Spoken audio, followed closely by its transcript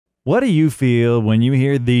What do you feel when you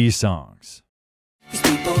hear these songs? These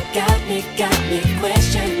people got me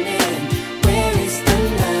questioning, where is the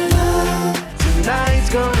love?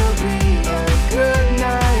 Tonight's gonna be a good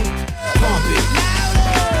night. Pump it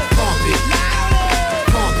louder, pump it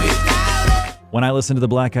louder, pump it louder. When I listen to the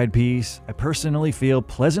Black Eyed Peas, I personally feel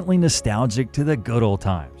pleasantly nostalgic to the good old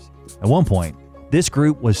times. At one point, this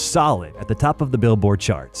group was solid at the top of the Billboard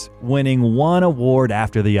charts, winning one award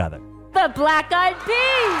after the other. The Black Eyed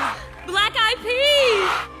Peas! Black Eyed Peas!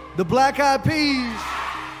 The Black Eyed Peas!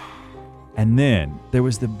 And then there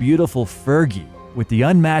was the beautiful Fergie with the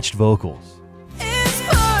unmatched vocals. It's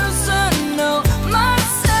personal,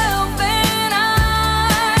 myself and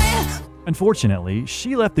I. Unfortunately,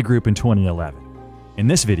 she left the group in 2011. In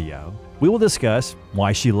this video, we will discuss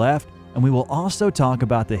why she left, and we will also talk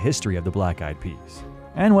about the history of the Black Eyed Peas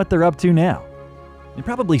and what they're up to now. It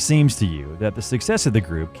probably seems to you that the success of the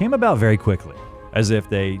group came about very quickly, as if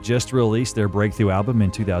they just released their breakthrough album in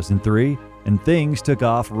 2003 and things took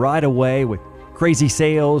off right away with crazy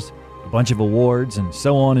sales, a bunch of awards, and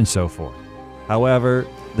so on and so forth. However,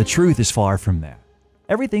 the truth is far from that.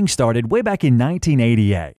 Everything started way back in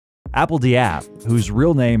 1988. will.i.am, whose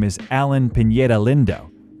real name is Alan Pineda Lindo,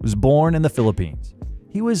 was born in the Philippines.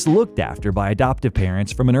 He was looked after by adoptive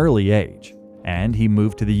parents from an early age, and he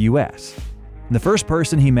moved to the US. The first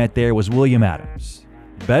person he met there was William Adams,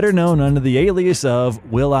 better known under the alias of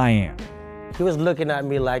will.i.am. He was looking at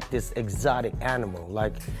me like this exotic animal,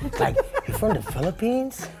 like you're from the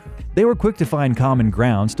Philippines? They were quick to find common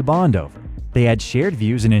grounds to bond over. They had shared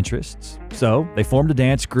views and interests, so they formed a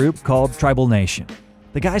dance group called Tribal Nation.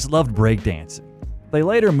 The guys loved breakdancing. They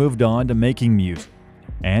later moved on to making music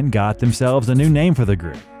and got themselves a new name for the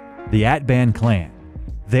group, the At Band Clan.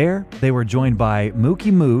 There, they were joined by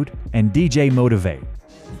Mookie Mood and DJ Motivate.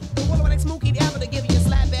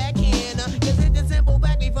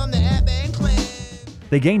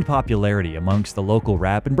 They gained popularity amongst the local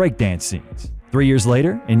rap and breakdance scenes. 3 years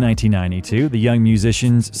later, in 1992, the young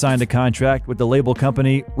musicians signed a contract with the label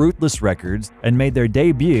company Ruthless Records and made their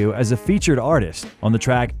debut as a featured artist on the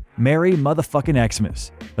track Merry Motherfucking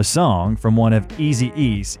Xmas, a song from one of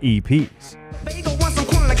Eazy-E's EPs.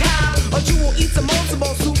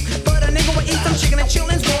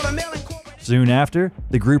 Soon after,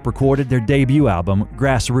 the group recorded their debut album,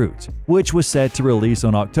 Grassroots, which was set to release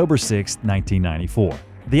on October 6, 1994.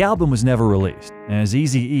 The album was never released, as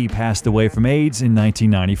Eazy-E passed away from AIDS in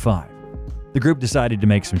 1995. The group decided to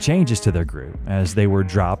make some changes to their group, as they were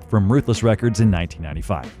dropped from Ruthless Records in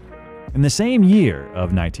 1995. In the same year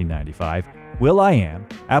of 1995, will.i.am,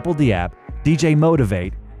 will.i.am, DJ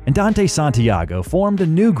Motivate, and Dante Santiago formed a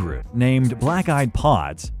new group named Black Eyed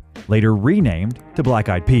Pods, later renamed to Black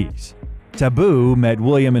Eyed Peas. Taboo met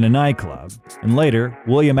William in a nightclub, and later,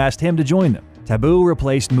 William asked him to join them. Taboo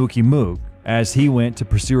replaced Mookie Mook as he went to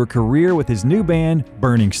pursue a career with his new band,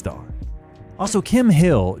 Burning Star. Also, Kim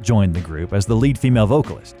Hill joined the group as the lead female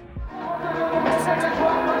vocalist.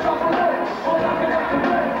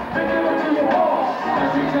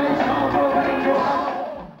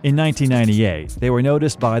 In 1998, they were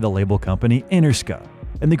noticed by the label company Interscope,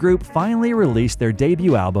 and the group finally released their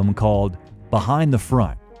debut album called Behind the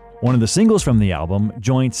Front. One of the singles from the album,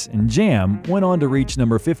 Joints and Jam, went on to reach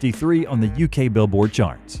number 53 on the UK Billboard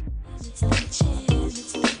charts.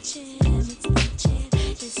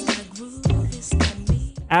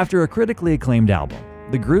 After a critically acclaimed album,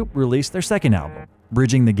 the group released their second album,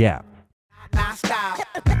 Bridging the Gap.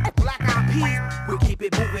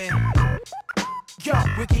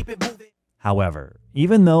 However,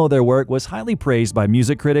 even though their work was highly praised by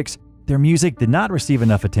music critics, their music did not receive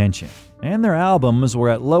enough attention, and their albums were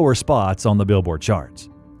at lower spots on the Billboard charts.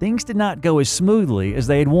 Things did not go as smoothly as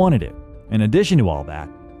they had wanted it. In addition to all that,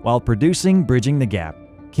 while producing Bridging the Gap,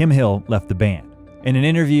 Kim Hill left the band. In an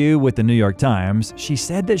interview with the New York Times, she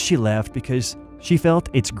said that she left because she felt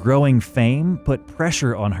its growing fame put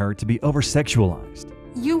pressure on her to be over-sexualized.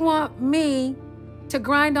 You want me to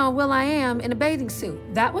grind on will.i.am in a bathing suit?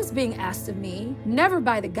 That was being asked of me, never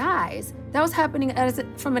by the guys. That was happening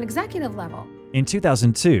from an executive level. In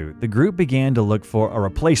 2002, the group began to look for a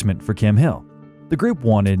replacement for Kim Hill. The group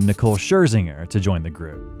wanted Nicole Scherzinger to join the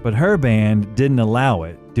group, but her band didn't allow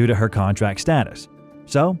it due to her contract status.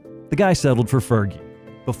 So, the guy settled for Fergie.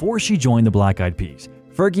 Before she joined the Black Eyed Peas,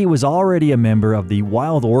 Fergie was already a member of the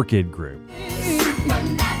Wild Orchid group.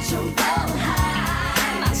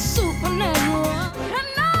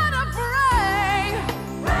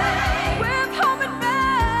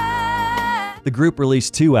 The group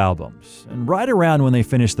released 2 albums, and right around when they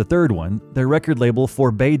finished the third one, their record label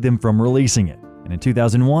forbade them from releasing it, and in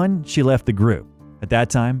 2001, she left the group. At that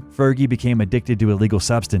time, Fergie became addicted to illegal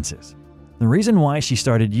substances. The reason why she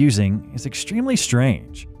started using is extremely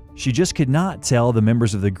strange. She just could not tell the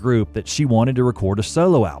members of the group that she wanted to record a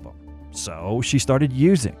solo album, so she started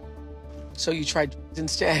using. So you tried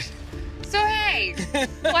instead? So hey,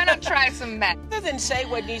 why not try some meth? Other than say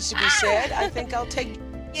what needs to be said, I think I'll take.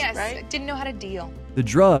 Yes, right? didn't know how to deal. The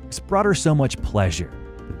drugs brought her so much pleasure,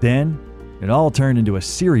 but then it all turned into a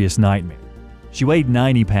serious nightmare. She weighed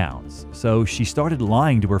 90 pounds, so she started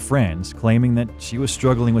lying to her friends, claiming that she was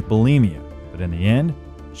struggling with bulimia. But in the end,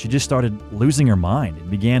 she just started losing her mind and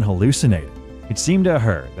began hallucinating. It seemed to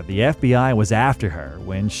her that the FBI was after her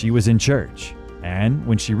when she was in church. And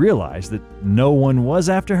when she realized that no one was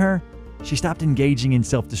after her, she stopped engaging in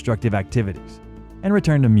self-destructive activities and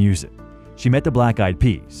returned to music. She met the Black Eyed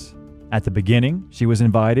Peas. At the beginning, she was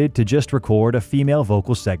invited to just record a female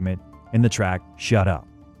vocal segment in the track Shut Up.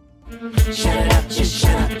 Shut it up, just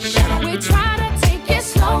shut up, shut up. We try to take it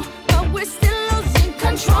slow, but we're still losing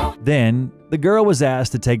control. Then, the girl was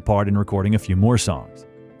asked to take part in recording a few more songs.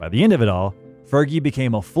 By the end of it all, Fergie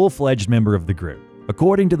became a full-fledged member of the group.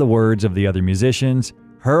 According to the words of the other musicians,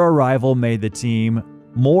 her arrival made the team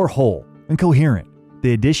more whole and coherent.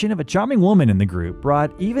 The addition of a charming woman in the group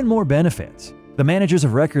brought even more benefits. The managers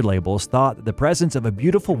of record labels thought that the presence of a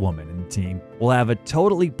beautiful woman in the team will have a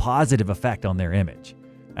totally positive effect on their image,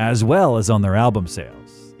 as well as on their album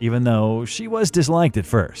sales, even though she was disliked at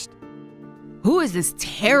first. Who is this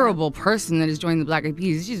terrible person that is joining the Black Eyed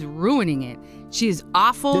Peas? She's ruining it. She is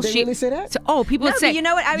awful. Did they really say that? People would say. But you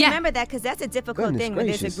know what? I yeah. remember that because that's a difficult thing when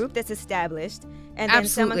there's a group that's established and then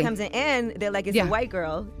someone comes in, they're like, it's a white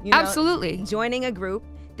girl. You know, absolutely. Joining a group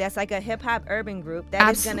that's like a hip-hop urban group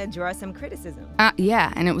that is going to draw some criticism.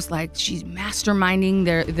 Yeah, and it was like she's masterminding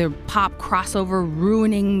their pop crossover,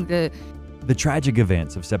 ruining the... The tragic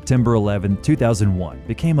events of September 11, 2001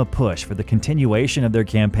 became a push for the continuation of their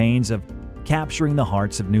campaigns of capturing the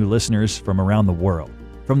hearts of new listeners from around the world.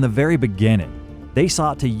 From the very beginning, they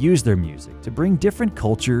sought to use their music to bring different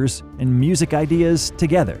cultures and music ideas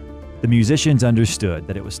together. The musicians understood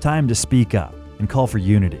that it was time to speak up and call for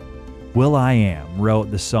unity. will.i.am wrote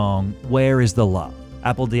the song Where Is the Love?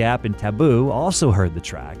 Apple and Taboo also heard the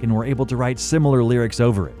track and were able to write similar lyrics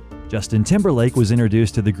over it. Justin Timberlake was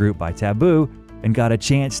introduced to the group by Taboo and got a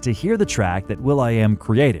chance to hear the track that will.i.am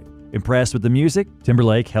created. Impressed with the music,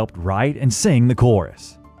 Timberlake helped write and sing the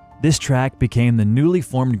chorus. This track became the newly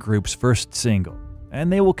formed group's first single, and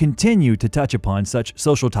they will continue to touch upon such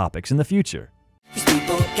social topics in the future. These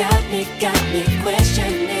people got me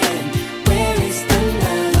questioning, where is the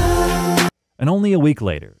love? And only a week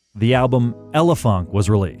later, the album Phunk was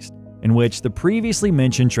released, in which the previously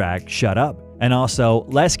mentioned track Shut Up and also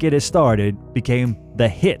Let's Get It Started became the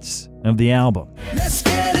hits of the album. Let's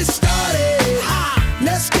get it started.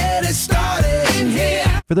 Let's get it started in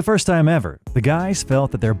here. For the first time ever, the guys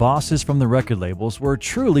felt that their bosses from the record labels were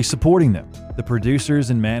truly supporting them. The producers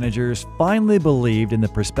and managers finally believed in the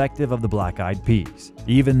perspective of the Black Eyed Peas.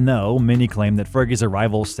 Even though many claim that Fergie's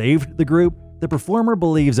arrival saved the group, the performer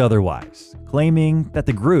believes otherwise, claiming that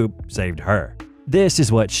the group saved her. This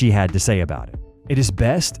is what she had to say about it. It is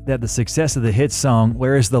best that the success of the hit song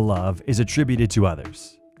Where Is the Love is attributed to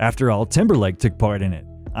others. After all, Timberlake took part in it.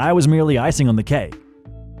 I was merely icing on the cake.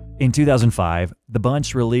 In 2005, the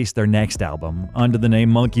bunch released their next album under the name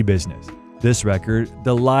Monkey Business. This record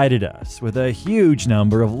delighted us with a huge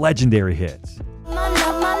number of legendary hits. My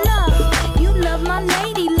love, you love my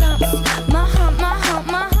lady love. My hump, my hump,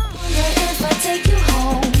 my hump. Yeah, if I take you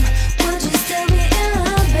home, would you still be in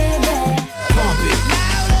love, baby? Pump it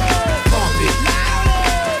louder, pump it louder,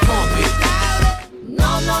 pump it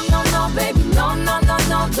louder. No, baby, no,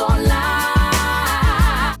 don't lie.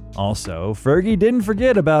 Also, Fergie didn't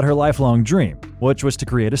forget about her lifelong dream, which was to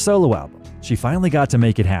create a solo album. She finally got to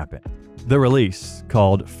make it happen. The release,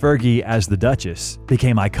 called Fergie as the Duchess,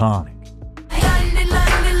 became iconic.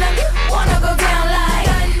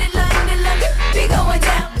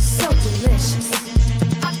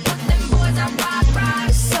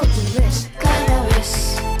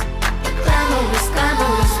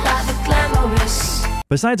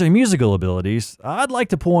 Besides her musical abilities, I'd like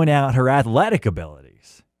to point out her athletic abilities.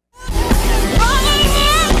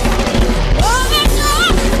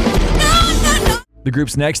 The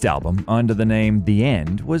group's next album, under the name The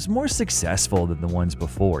End, was more successful than the ones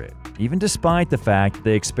before it, even despite the fact that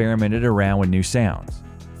they experimented around with new sounds.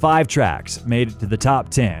 5 tracks made it to the top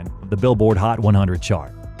 10 of the Billboard Hot 100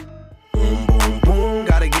 chart. Boom, boom, boom,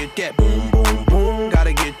 gotta get, boom, boom, boom,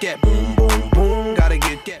 gotta get, boom, boom, boom, gotta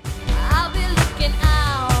get. I'll be looking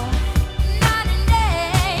out night and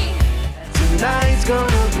day. Tonight's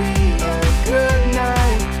gonna be a good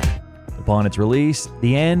night. Upon its release,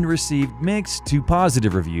 The End received mixed to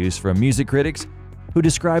positive reviews from music critics who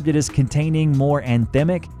described it as containing more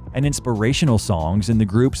anthemic and inspirational songs in the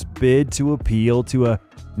group's bid to appeal to a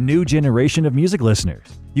new generation of music listeners.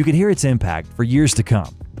 You could hear its impact for years to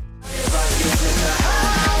come.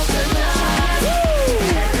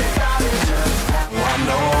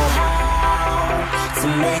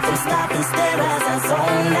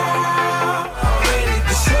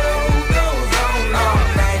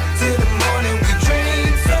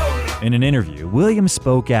 In an interview, will.i.am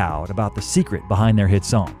spoke out about the secret behind their hit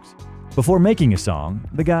songs. Before making a song,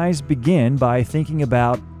 the guys begin by thinking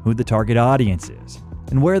about who the target audience is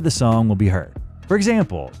and where the song will be heard. For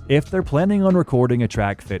example, if they're planning on recording a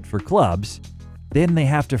track fit for clubs, then they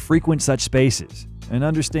have to frequent such spaces and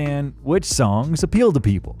understand which songs appeal to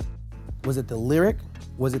people. Was it the lyric?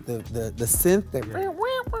 Was it the synth?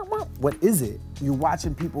 What is it? You're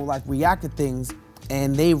watching people like react to things,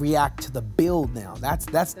 and they react to the build now. That's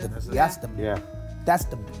the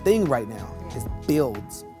thing right now. Is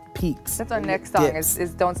builds, peaks. That's our next song.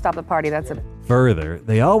 Is "Don't Stop the Party." That's it. Further,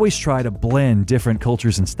 they always try to blend different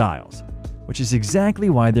cultures and styles, which is exactly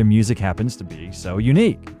why their music happens to be so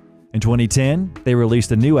unique. In 2010, they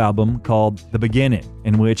released a new album called The Beginning,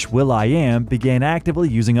 in which will.i.am began actively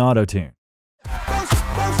using auto-tune.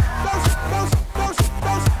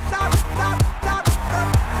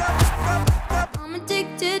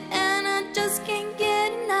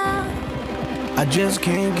 I just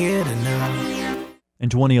can't get enough. In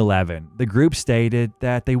 2011, the group stated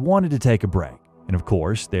that they wanted to take a break, and of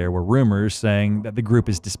course, there were rumors saying that the group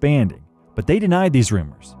is disbanding. But they denied these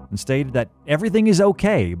rumors and stated that everything is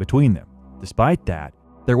okay between them. Despite that,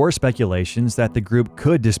 there were speculations that the group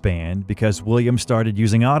could disband because will.i.am started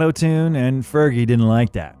using auto-tune and Fergie didn't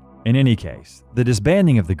like that. In any case, the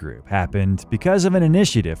disbanding of the group happened because of an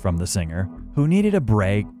initiative from the singer who needed a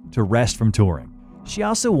break to rest from touring. She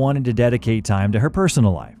also wanted to dedicate time to her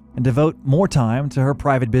personal life and devote more time to her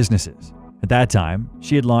private businesses. At that time,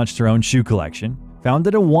 she had launched her own shoe collection,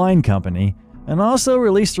 founded a wine company, and also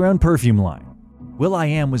released her own perfume line.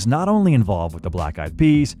 will.i.am was not only involved with the Black Eyed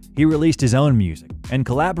Peas, he released his own music and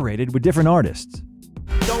collaborated with different artists.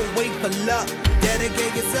 Don't wait for luck.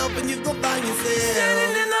 Dedicate yourself and you go find yourself.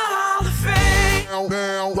 Standing in the Hall of Fame.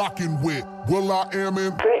 Now rocking with will.i.am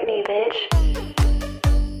and Britney, bitch.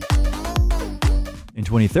 In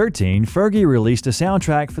 2013, Fergie released a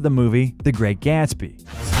soundtrack for the movie The Great Gatsby.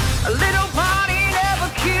 A little party never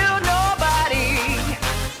killed nobody,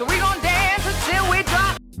 so we gon' dance until we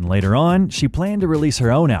drop. And later on, she planned to release her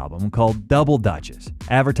own album called Double Dutchess,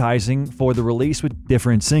 advertising for the release with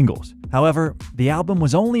different singles. However, the album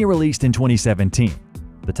was only released in 2017.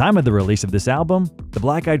 At the time of the release of this album, the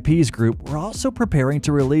Black Eyed Peas group were also preparing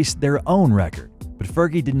to release their own record, but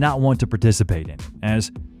Fergie did not want to participate in it, as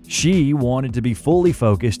she wanted to be fully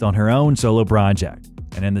focused on her own solo project.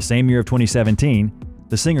 And in the same year of 2017,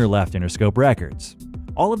 the singer left Interscope Records.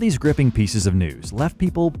 All of these gripping pieces of news left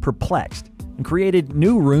people perplexed and created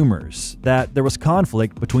new rumors that there was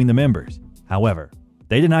conflict between the members. However,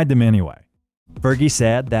 they denied them anyway. Fergie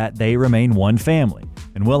said that they remain one family,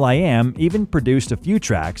 and will.i.am even produced a few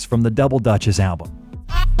tracks from the Double Dutchess album.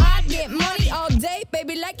 I get money all day,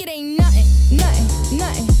 baby, like it ain't nothing.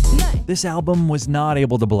 This album was not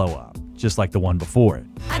able to blow up, just like the one before it.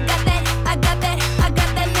 I got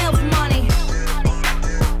that milk money.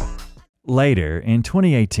 Later, in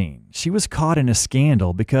 2018, she was caught in a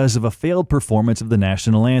scandal because of a failed performance of the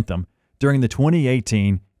national anthem during the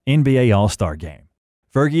 2018 NBA All-Star Game.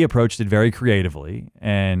 Fergie approached it very creatively,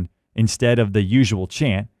 and instead of the usual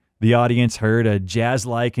chant, the audience heard a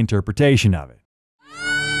jazz-like interpretation of it.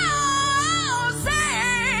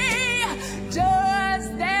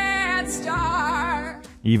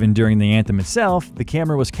 Even during the anthem itself, the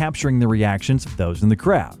camera was capturing the reactions of those in the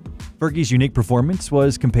crowd. Fergie's unique performance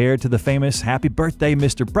was compared to the famous Happy Birthday,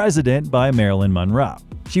 Mr. President by Marilyn Monroe.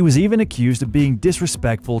 She was even accused of being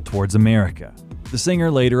disrespectful towards America. The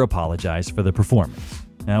singer later apologized for the performance.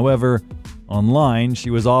 However, online,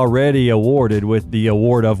 she was already awarded with the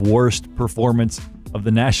award of Worst Performance of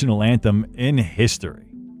the National Anthem in history.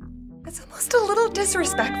 It's almost a little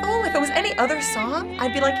disrespectful. If it was any other song,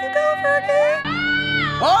 I'd be like, you go, Fergie.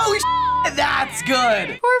 Holy shit, that's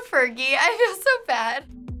good! Poor Fergie, I feel so bad.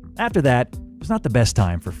 After that, it was not the best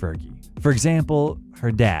time for Fergie. For example,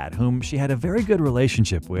 her dad, whom she had a very good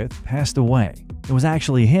relationship with, passed away. It was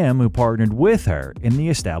actually him who partnered with her in the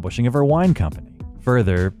establishing of her wine company.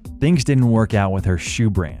 Further, things didn't work out with her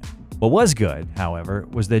shoe brand. What was good, however,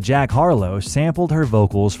 was that Jack Harlow sampled her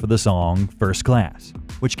vocals for the song First Class,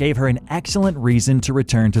 which gave her an excellent reason to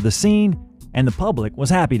return to the scene, and the public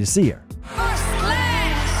was happy to see her.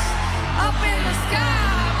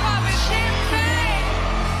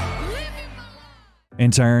 In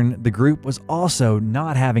turn, the group was also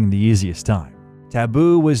not having the easiest time.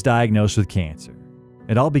 Taboo was diagnosed with cancer.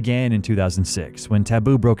 It all began in 2006 when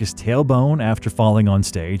Taboo broke his tailbone after falling on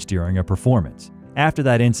stage during a performance. After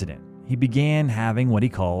that incident, he began having what he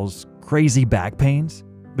calls crazy back pains.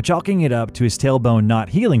 But chalking it up to his tailbone not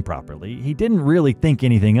healing properly, he didn't really think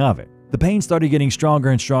anything of it. The pain started getting stronger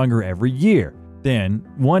and stronger every year. Then,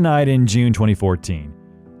 one night in June 2014,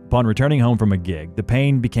 upon returning home from a gig, the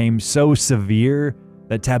pain became so severe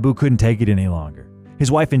that Taboo couldn't take it any longer.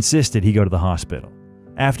 His wife insisted he go to the hospital.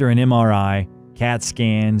 After an MRI, CAT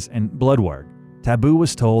scans, and blood work, Taboo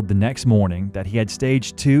was told the next morning that he had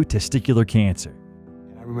stage 2 testicular cancer.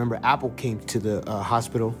 I remember Apple came to the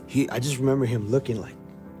hospital. I just remember him looking like,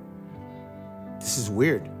 this is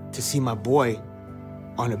weird to see my boy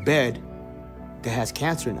on a bed that has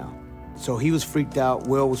cancer now. So he was freaked out,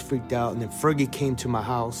 Will was freaked out, and then Fergie came to my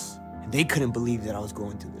house, and they couldn't believe that I was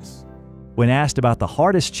going through this. When asked about the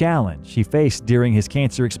hardest challenge he faced during his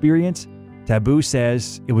cancer experience, Taboo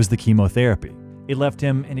says it was the chemotherapy. It left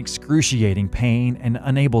him in excruciating pain and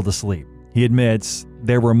unable to sleep. He admits,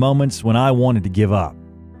 there were moments when I wanted to give up.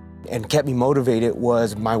 And kept me motivated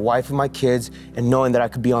was my wife and my kids, and knowing that I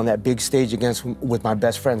could be on that big stage with my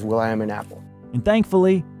best friends, will.i.am and Apple. And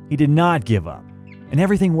thankfully, he did not give up, and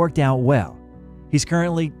everything worked out well. He's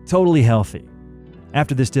currently totally healthy.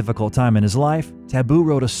 After this difficult time in his life, Taboo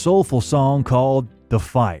wrote a soulful song called The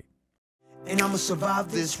Fight. And I'ma survive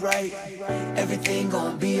this, right? Everything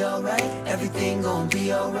gonna be alright. Everything gonna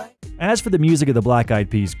be alright. As for the music of the Black Eyed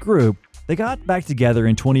Peas group, they got back together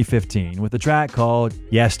in 2015 with a track called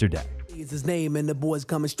Yesterday. His name and the boys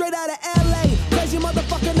coming straight out of LA. Cause your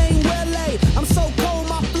motherfucker name will.i.am. I'm so cold,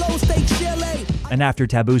 my flow stay chilly. And after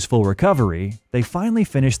Taboo's full recovery, they finally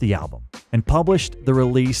finished the album and published the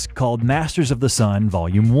release called Masters of the Sun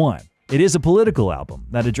Volume 1. It is a political album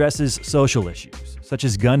that addresses social issues such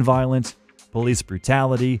as gun violence, police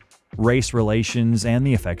brutality, race relations, and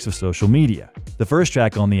the effects of social media. The first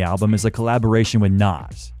track on the album is a collaboration with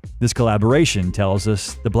Nas. This collaboration tells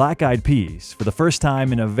us the Black Eyed Peas, for the first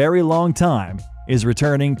time in a very long time, is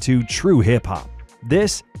returning to true hip-hop.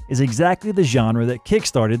 This is exactly the genre that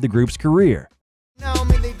kickstarted the group's career. Now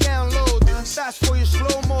I'm in the download. Fast for your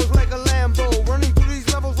slow-mos like a Lambo. Running through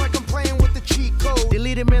these levels like I'm playing with the cheat code.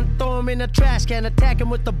 Delete him and throw him in the trash can. Attack him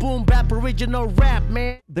with the boom bap original rap,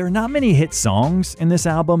 man. There are not many hit songs in this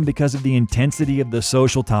album because of the intensity of the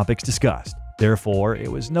social topics discussed. Therefore,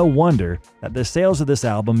 it was no wonder that the sales of this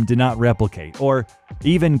album did not replicate or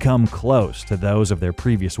even come close to those of their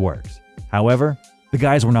previous works. However, the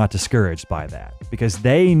guys were not discouraged by that because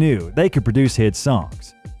they knew they could produce hit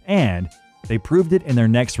songs, and they proved it in their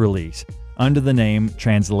next release under the name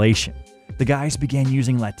Translation. The guys began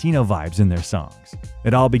using Latino vibes in their songs.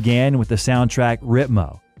 It all began with the soundtrack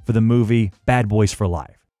Ritmo for the movie Bad Boys for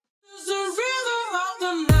Life.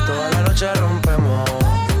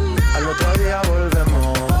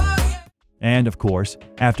 And of course,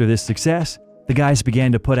 after this success, the guys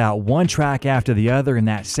began to put out one track after the other in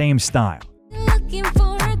that same style.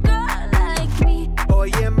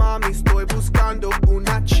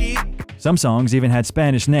 Some songs even had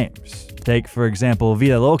Spanish names. Take, for example,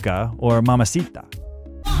 Vida Loca or Mamacita.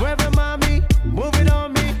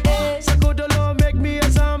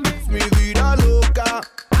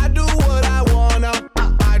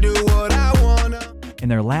 In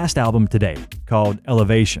their last album to date, called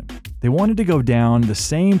Elevation, they wanted to go down the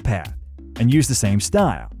same path and use the same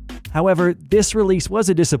style. However, this release was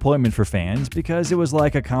a disappointment for fans because it was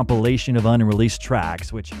like a compilation of unreleased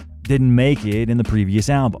tracks which didn't make it in the previous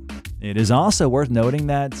album. It is also worth noting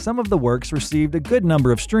that some of the works received a good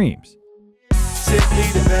number of streams.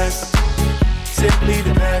 Simply the best. Simply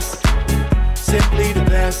the best. Simply the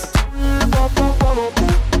best.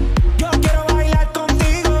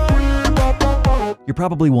 You're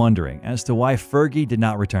probably wondering as to why Fergie did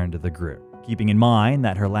not return to the group, keeping in mind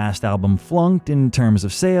that her last album flunked in terms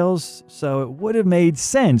of sales, so it would have made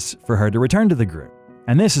sense for her to return to the group.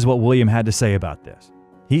 And this is what will.i.am had to say about this.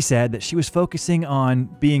 He said that she was focusing on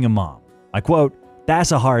being a mom. I quote,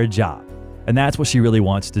 "That's a hard job, and that's what she really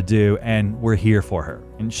wants to do, and we're here for her.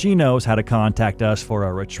 And she knows how to contact us for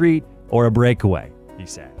a retreat or a breakaway," he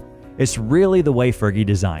said. It's really the way Fergie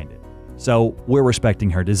designed it. So we're respecting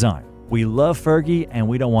her design. We love Fergie, and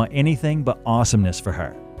we don't want anything but awesomeness for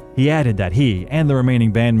her. He added that he and the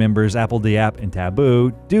remaining band members will.i.am and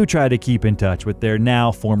Taboo do try to keep in touch with their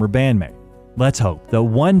now former bandmate. Let's hope that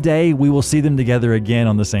one day we will see them together again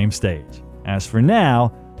on the same stage. As for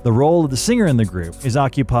now, the role of the singer in the group is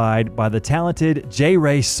occupied by the talented J.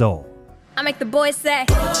 Ray Soul. I make the boys say.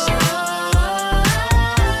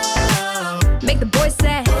 Make the boys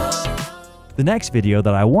say. The next video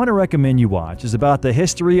that I want to recommend you watch is about the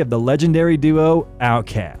history of the legendary duo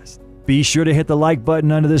Outkast. Be sure to hit the like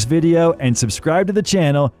button under this video and subscribe to the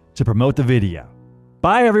channel to promote the video.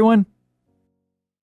 Bye everyone!